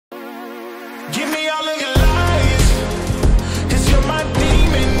Give me all of your lies, 'cause you're my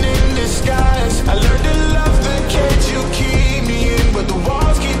demon in disguise. I learned to love the cage you keep me in, but the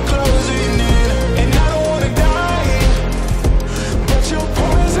walls keep closing in. And I don't wanna die, but your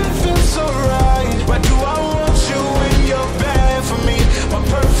poison feels so right. Why do I want you when you're bad for me? My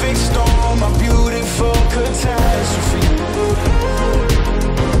perfect storm, my beautiful catastrophe.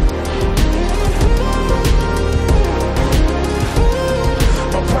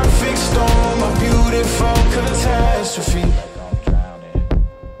 My perfect storm, my beautiful catastrophe.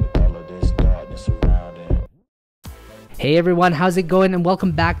 Hey everyone, how's it going? And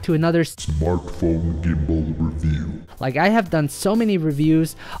welcome back to another Smartphone gimbal review. Like, I have done so many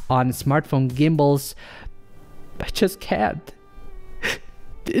reviews on smartphone gimbals, I just can't.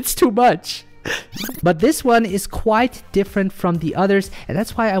 It's too much. But this one is quite different from the others, and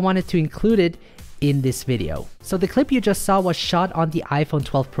that's why I wanted to include it in this video. So the clip you just saw was shot on the iPhone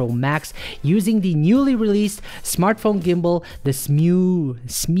 12 Pro Max using the newly released smartphone gimbal, the Smooth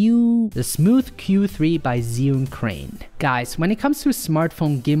Q3 by Zhiyun Crane. Guys, when it comes to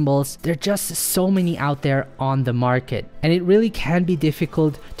smartphone gimbals, there are just so many out there on the market, and it really can be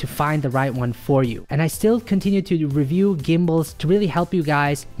difficult to find the right one for you. And I still continue to review gimbals to really help you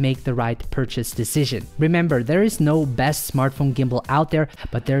guys make the right purchase decision. Remember, there is no best smartphone gimbal out there,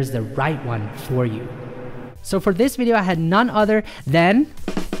 but there's the right one for you. So for this video, I had none other than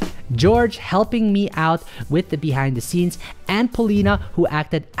George helping me out with the behind the scenes, and Paulina, who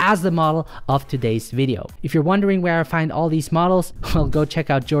acted as the model of today's video. If you're wondering where I find all these models, well, go check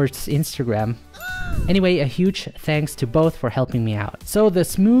out George's Instagram. Anyway, a huge thanks to both for helping me out. So the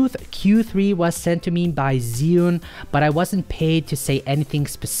Smooth Q3 was sent to me by Zhiyun, but I wasn't paid to say anything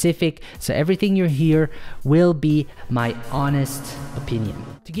specific, so everything you hear will be my honest opinion.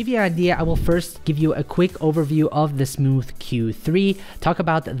 To give you an idea, I will first give you a quick overview of the Smooth Q3, talk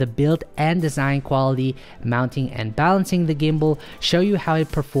about the build and design quality, mounting and balancing the gimbal, show you how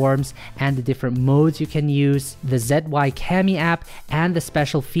it performs and the different modes you can use, the ZY Cami app, and the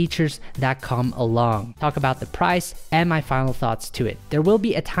special features that come along. Talk about the price and my final thoughts to it. There will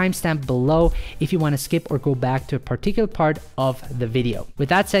be a timestamp below if you want to skip or go back to a particular part of the video. With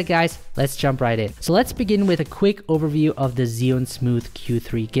that said, guys, let's jump right in. So let's begin with a quick overview of the Zhiyun Smooth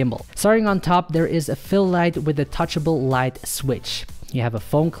Q3 gimbal. Starting on top, there is a fill light with a touchable light switch. You have a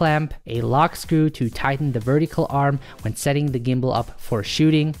phone clamp, a lock screw to tighten the vertical arm when setting the gimbal up for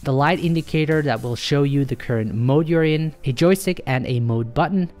shooting, the light indicator that will show you the current mode you're in, a joystick and a mode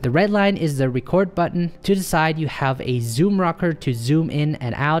button. The red line is the record button. To the side, you have a zoom rocker to zoom in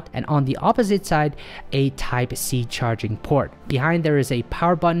and out, and on the opposite side, a Type-C charging port. Behind there is a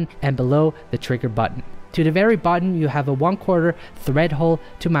power button, and below the trigger button. To the very bottom, you have a 1/4 thread hole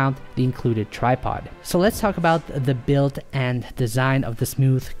to mount the included tripod. So let's talk about the build and design of the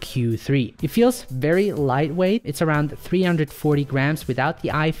Smooth Q3. It feels very lightweight. It's around 340 grams without the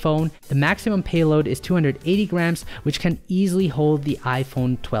iPhone. The maximum payload is 280 grams, which can easily hold the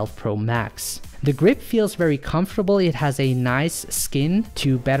iPhone 12 Pro Max. The grip feels very comfortable. It has a nice skin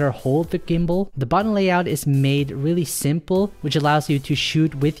to better hold the gimbal. The button layout is made really simple, which allows you to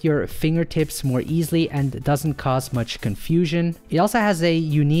shoot with your fingertips more easily and doesn't cause much confusion. It also has a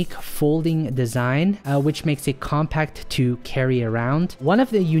unique folding design, which makes it compact to carry around. One of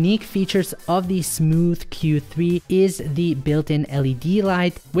the unique features of the Smooth Q3 is the built-in LED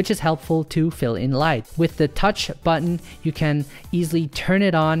light, which is helpful to fill in light. With the touch button, you can easily turn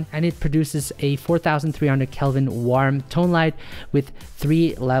it on, and it produces a 4300 Kelvin warm tone light with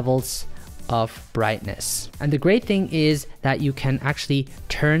 3 levels of brightness. And the great thing is that you can actually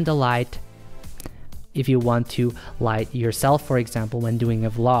turn the light if you want to light yourself, for example, when doing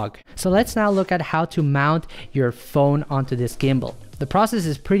a vlog. So let's now look at how to mount your phone onto this gimbal. The process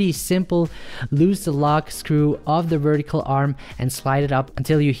is pretty simple. Loose the lock screw of the vertical arm and slide it up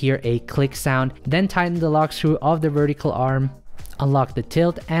until you hear a click sound. Then tighten the lock screw of the vertical arm. Unlock the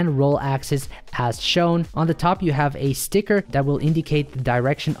tilt and roll axis as shown. On the top, you have a sticker that will indicate the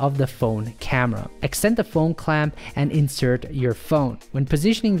direction of the phone camera. Extend the phone clamp and insert your phone. When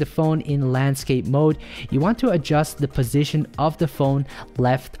positioning the phone in landscape mode, you want to adjust the position of the phone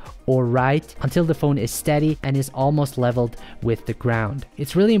left or right until the phone is steady and is almost leveled with the ground.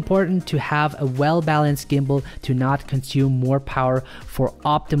 It's really important to have a well-balanced gimbal to not consume more power for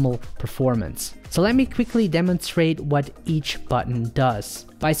optimal performance. So let me quickly demonstrate what each button does.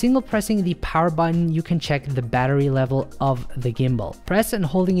 By single pressing the power button, you can check the battery level of the gimbal. Press and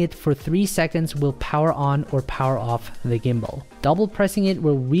holding it for 3 seconds will power on or power off the gimbal. Double pressing it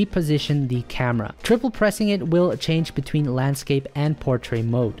will reposition the camera. Triple pressing it will change between landscape and portrait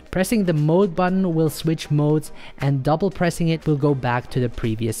mode. Pressing the mode button will switch modes, and double pressing it will go back to the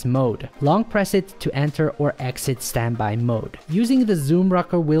previous mode. Long press it to enter or exit standby mode. Using the zoom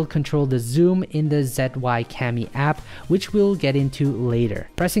rocker will control the zoom in the ZY Cami app, which we'll get into later.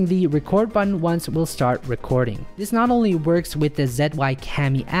 Pressing the record button once will start recording. This not only works with the ZY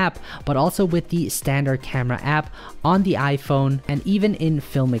Cami app, but also with the standard camera app on the iPhone and even in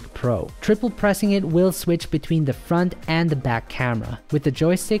Filmmaking Pro. Triple pressing it will switch between the front and the back camera. With the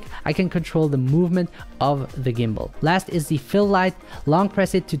joystick, I can control the movement of the gimbal. Last is the fill light. Long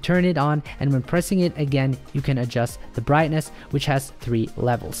press it to turn it on, and when pressing it again, you can adjust the brightness, which has 3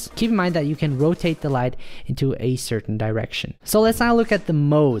 levels. Keep in mind that you can rotate the light into a certain direction. So let's now look at the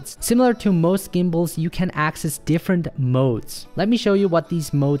modes. Similar to most gimbals, you can access different modes. Let me show you what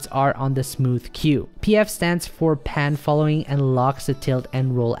these modes are on the Smooth Q. PF stands for pan following and locks the tilt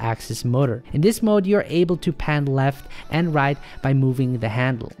and roll axis motor. In this mode, you're able to pan left and right by moving the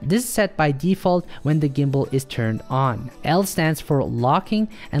handle. This is set by default when the gimbal is turned on. L stands for locking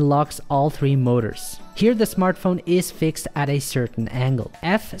and locks all 3 motors. Here the smartphone is fixed at a certain angle.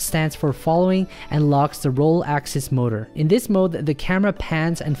 F stands for following and locks the roll axis motor. In this mode, the camera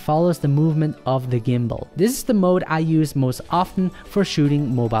pans and follows the movement of the gimbal. This is the mode I use most often for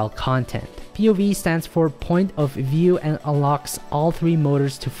shooting mobile content. POV stands for point of view and unlocks all 3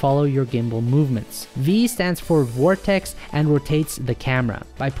 motors to follow your gimbal movements. V stands for vortex and rotates the camera.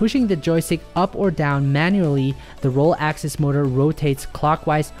 By pushing the joystick up or down manually, the roll axis motor rotates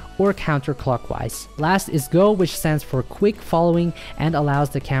clockwise or counterclockwise. Last is go, which stands for quick following and allows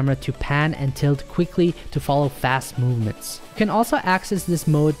the camera to pan and tilt quickly to follow fast movements. You can also access this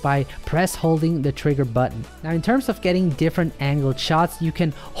mode by press holding the trigger button. Now in terms of getting different angled shots, you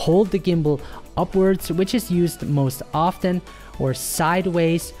can hold the gimbal upwards, which is used most often, or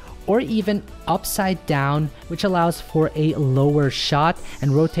sideways, or even upside down, which allows for a lower shot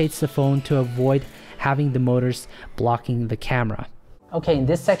and rotates the phone to avoid having the motors blocking the camera. Okay, in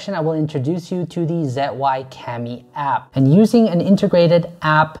this section, I will introduce you to the ZY Cami app. And using an integrated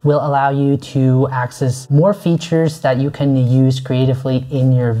app will allow you to access more features that you can use creatively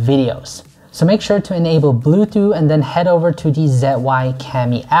in your videos. So make sure to enable Bluetooth and then head over to the ZY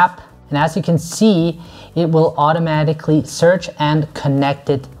Cami app. And as you can see, it will automatically search and connect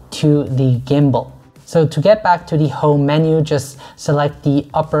it to the gimbal. So to get back to the home menu, just select the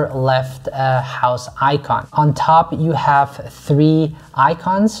upper left house icon. On top, you have 3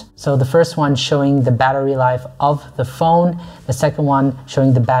 icons. So the first one showing the battery life of the phone, the second one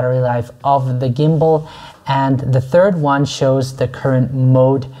showing the battery life of the gimbal, and the third one shows the current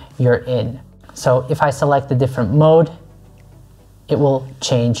mode you're in. So if I select a different mode, it will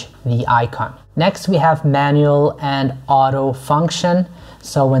change the icon. Next, we have manual and auto function.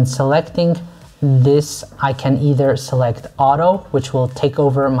 So when selecting this, I can either select auto, which will take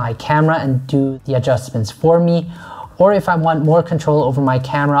over my camera and do the adjustments for me, or if I want more control over my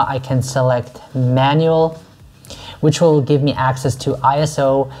camera, I can select manual, which will give me access to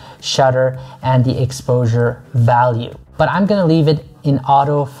ISO, shutter, and the exposure value. But I'm gonna leave it in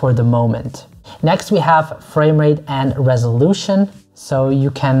auto for the moment. Next, we have frame rate and resolution. So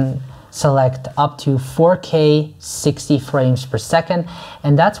you can select up to 4K 60 frames per second,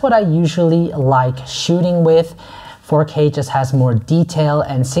 and that's what I usually like shooting with. 4K just has more detail,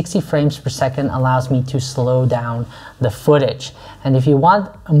 and 60 frames per second allows me to slow down the footage. And if you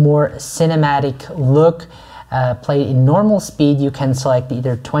want a more cinematic look, play in normal speed, you can select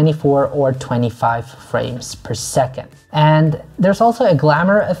either 24 or 25 frames per second. And there's also a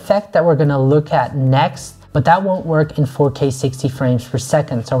glamour effect that we're gonna look at next, but that won't work in 4K 60 frames per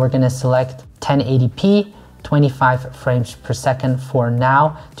second. So we're gonna select 1080p, 25 frames per second for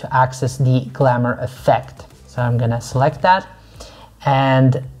now to access the glamour effect. So I'm gonna select that.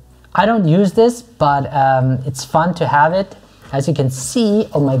 And I don't use this, but it's fun to have it. As you can see,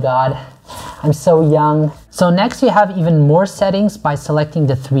 oh my God, I'm so young. So next you have even more settings by selecting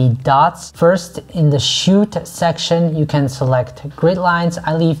the 3 dots. First, in the shoot section, you can select grid lines.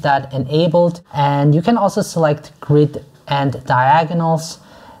 I leave that enabled. And you can also select grid and diagonals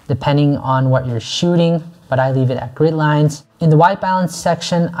depending on what you're shooting, but I leave it at grid lines. In the white balance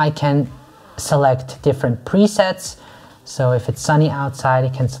section, I can select different presets. So if it's sunny outside, I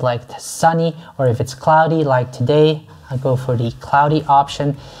can select sunny, or if it's cloudy like today, I'll go for the cloudy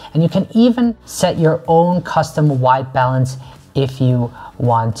option. And you can even set your own custom white balance if you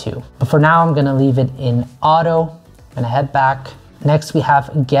want to. But for now, I'm gonna leave it in auto. I'm gonna head back Next, we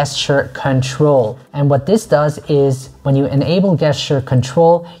have gesture control. And what this does is when you enable gesture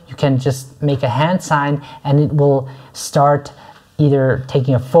control, you can just make a hand sign and it will start either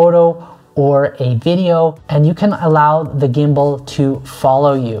taking a photo or a video, and you can allow the gimbal to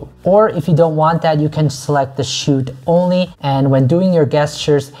follow you. Or if you don't want that, you can select the shoot only, and when doing your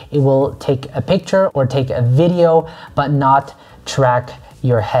gestures, it will take a picture or take a video, but not track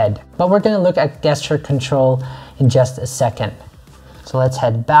your head. But we're gonna look at gesture control in just a second. So let's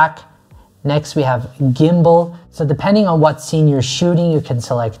head back. Next, we have gimbal. So depending on what scene you're shooting, you can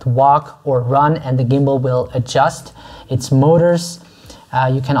select walk or run, and the gimbal will adjust its motors.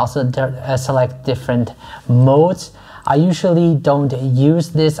 You can also select different modes. I usually don't use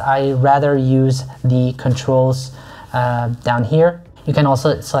this. I rather use the controls down here. You can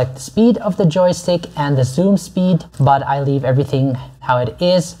also select the speed of the joystick and the zoom speed, but I leave everything how it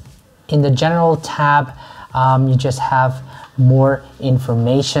is. In the general tab, you just have more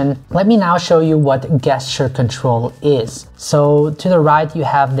information. Let me now show you what gesture control is. So to the right, you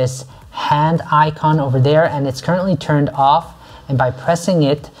have this hand icon over there, and it's currently turned off. And by pressing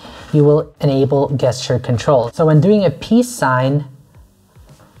it, you will enable gesture control. So when doing a peace sign,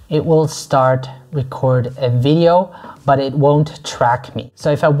 it will start record a video, but it won't track me.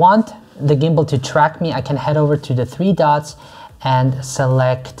 So if I want the gimbal to track me, I can head over to the three dots and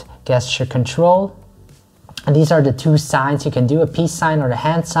select gesture control. And these are the two signs you can do, a peace sign or a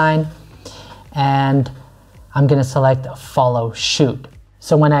hand sign. And I'm gonna select follow shoot.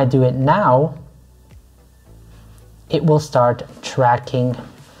 So when I do it now, it will start tracking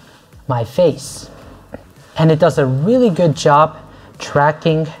my face. And it does a really good job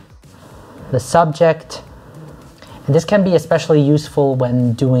tracking the subject. And this can be especially useful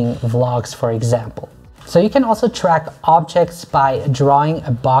when doing vlogs, for example. So you can also track objects by drawing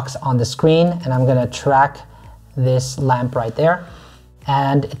a box on the screen, and I'm gonna track this lamp right there.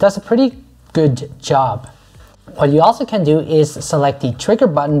 And it does a pretty good job. What you also can do is select the trigger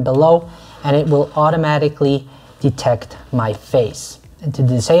button below, and it will automatically detect my face. And to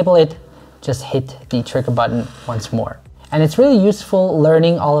disable it, just hit the trigger button once more. And it's really useful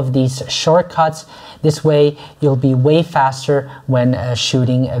learning all of these shortcuts. This way you'll be way faster when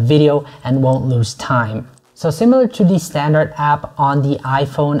shooting a video and won't lose time. So similar to the standard app on the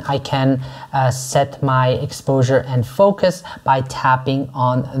iPhone, I can set my exposure and focus by tapping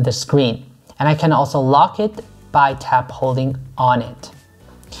on the screen. And I can also lock it by tap holding on it.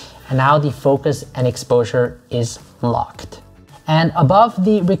 And now the focus and exposure is locked. And above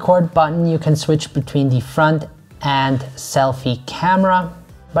the record button, you can switch between the front and selfie camera.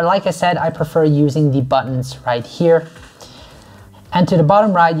 But like I said, I prefer using the buttons right here. And to the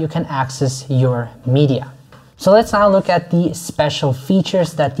bottom right, you can access your media. So let's now look at the special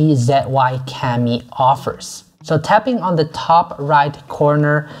features that the ZY Cami offers. So tapping on the top right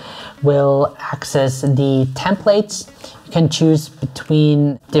corner will access the templates. You can choose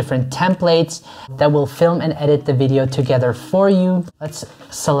between different templates that will film and edit the video together for you. Let's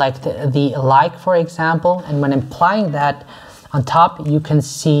select the like, for example, and when applying that on top, you can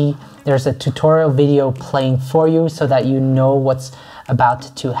see there's a tutorial video playing for you so that you know what's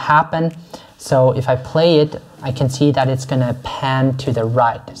about to happen. So if I play it, I can see that it's gonna pan to the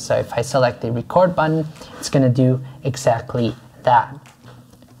right. So if I select the record button, it's gonna do exactly that.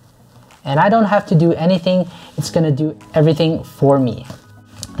 And I don't have to do anything, it's gonna do everything for me.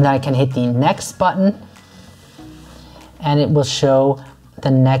 And then I can hit the next button and it will show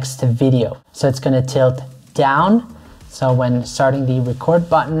the next video. So it's gonna tilt down, so when starting the record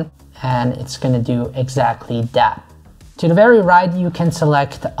button, and it's gonna do exactly that. To the very right, you can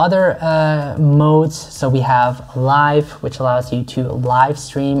select other modes. So we have live, which allows you to live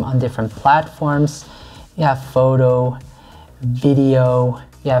stream on different platforms. You have photo, video,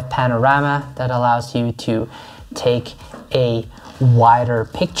 you have panorama that allows you to take a wider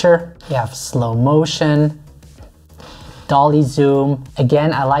picture. You have slow motion, dolly zoom.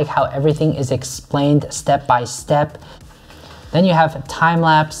 Again, I like how everything is explained step by step. Then you have time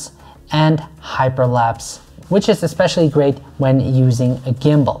lapse and hyperlapse, which is especially great when using a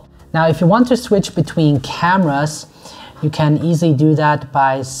gimbal. Now, if you want to switch between cameras, you can easily do that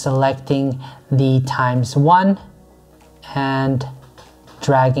by selecting the ×1 and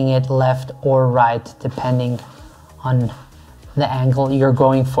dragging it left or right, depending on the angle you're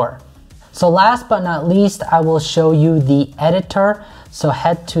going for. So last but not least, I will show you the editor. So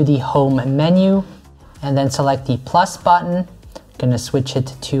head to the home menu and then select the plus button. I'm gonna switch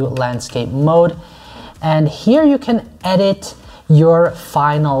it to landscape mode. And here you can edit your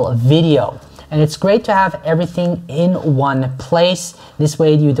final video. And it's great to have everything in one place. This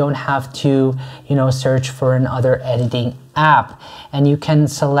way you don't have to, search for another editing app. And you can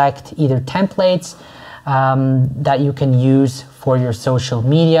select either templates that you can use for your social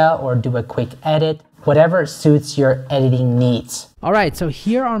media or do a quick edit, whatever suits your editing needs. Alright, so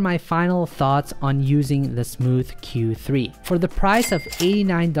here are my final thoughts on using the Smooth Q3. For the price of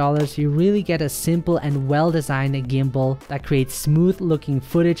 $89, you really get a simple and well-designed gimbal that creates smooth looking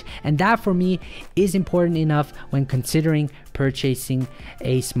footage, and that for me is important enough when considering purchasing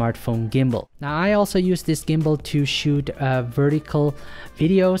a smartphone gimbal. Now I also use this gimbal to shoot vertical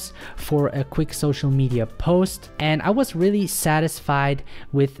videos for a quick social media post, and I was really satisfied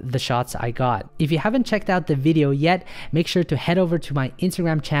with the shots I got. If you haven't checked out the video yet, make sure to head over to my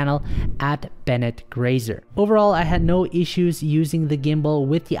Instagram channel at Benett Graezer. Overall, I had no issues using the gimbal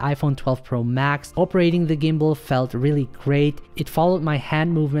with the iPhone 12 Pro Max. Operating the gimbal felt really great. It followed my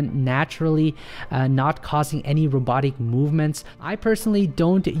hand movement naturally, not causing any robotic movements. I personally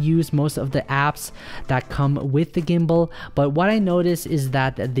don't use most of the apps that come with the gimbal, but what I noticed is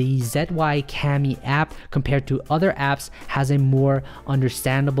that the ZY Cami app, compared to other apps, has a more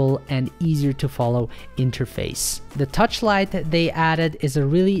understandable and easier to follow interface. The touch light that they added is a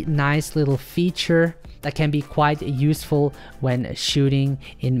really nice little feature that can be quite useful when shooting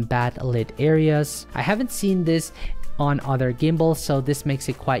in bad lit areas. I haven't seen this on other gimbals, so this makes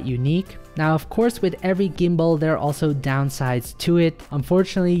it quite unique. Now, of course, with every gimbal, there are also downsides to it.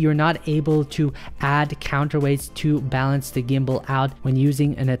 Unfortunately, you're not able to add counterweights to balance the gimbal out when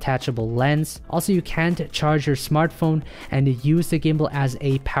using an attachable lens. Also, you can't charge your smartphone and use the gimbal as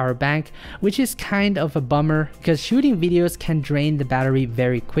a power bank, which is kind of a bummer because shooting videos can drain the battery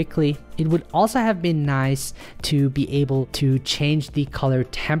very quickly. It would also have been nice to be able to change the color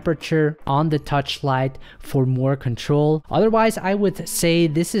temperature on the touch light for more control. Otherwise, I would say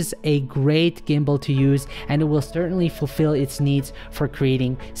this is a great gimbal to use, and it will certainly fulfill its needs for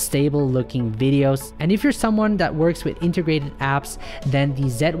creating stable looking videos. And if you're someone that works with integrated apps, then the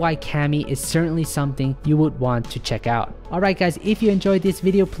ZY Cami is certainly something you would want to check out. Alright guys, if you enjoyed this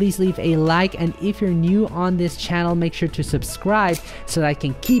video, please leave a like, and if you're new on this channel, make sure to subscribe so that I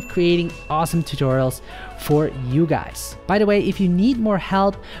can keep creating awesome tutorials for you guys. By the way, if you need more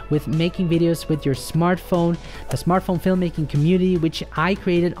help with making videos with your smartphone, the smartphone filmmaking community, which I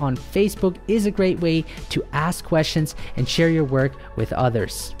created on Facebook, is a great way to ask questions and share your work with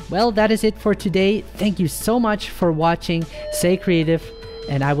others. Well, that is it for today. Thank you so much for watching. Stay creative,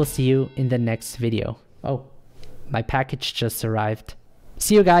 and I will see you in the next video. Oh, my package just arrived.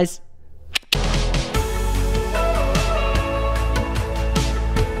 See you guys.